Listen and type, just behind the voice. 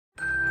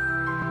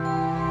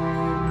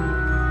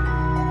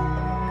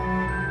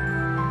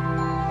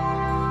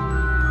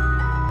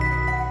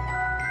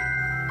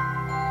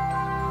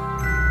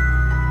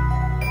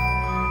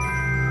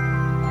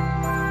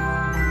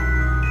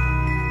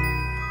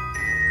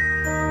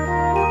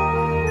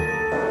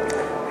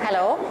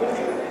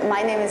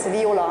My name is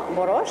Viola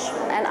Boros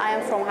and I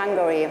am from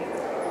Hungary.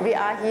 We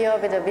are here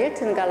with the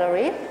built-in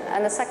gallery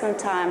and the second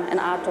time in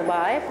Art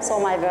Dubai.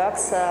 So my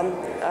works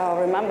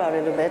remember a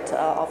little bit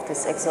of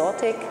this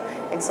exotic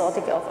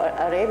of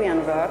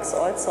Arabian works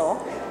also.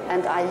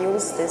 And I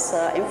use these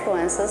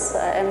influences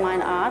in my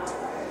art.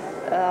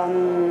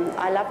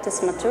 I love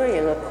this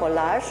material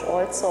collage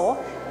also,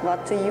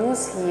 but to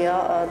use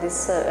here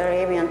this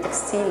Arabian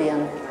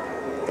textilian,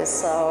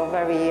 this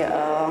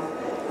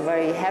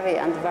very heavy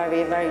and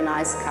very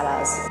nice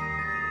colors.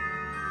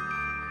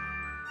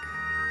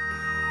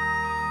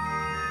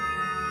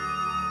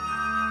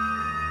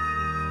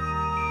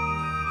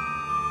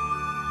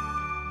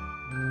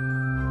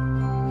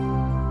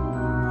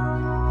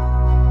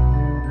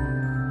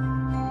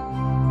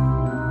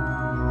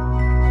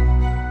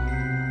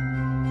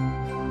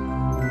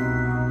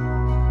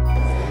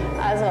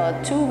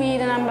 To be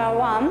the number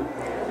one,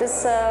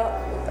 this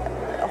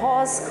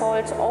horse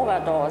called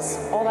Overdose.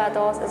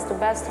 Overdose is the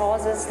best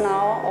horses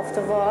now of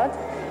the world.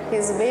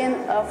 He's been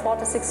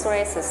 46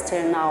 races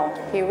till now.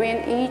 He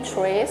wins each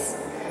race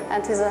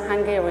and he's a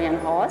Hungarian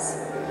horse.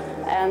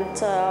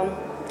 And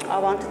I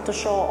wanted to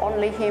show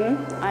only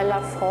him. I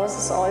love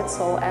horses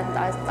also, and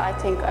I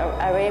think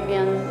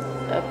Arabian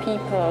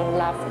people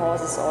love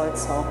horses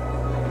also.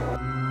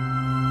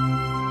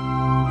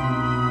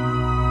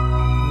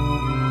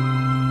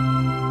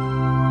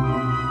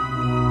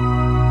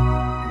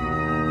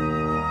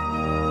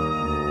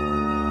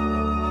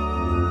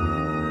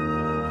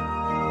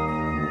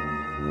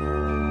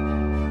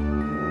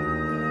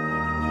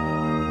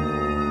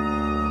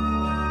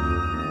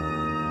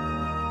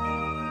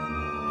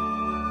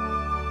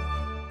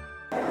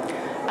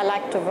 I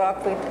like to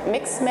work with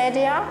mixed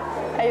media.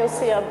 You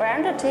see a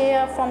branded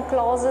here from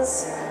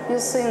clothes. You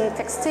see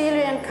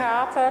textilian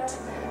carpet.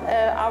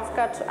 I've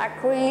got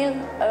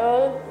acrylic,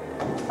 oil,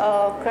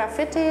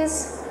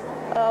 graffitis.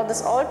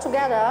 This all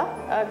together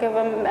give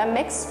a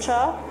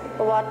mixture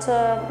what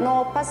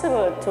not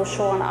possible to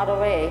show another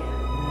way.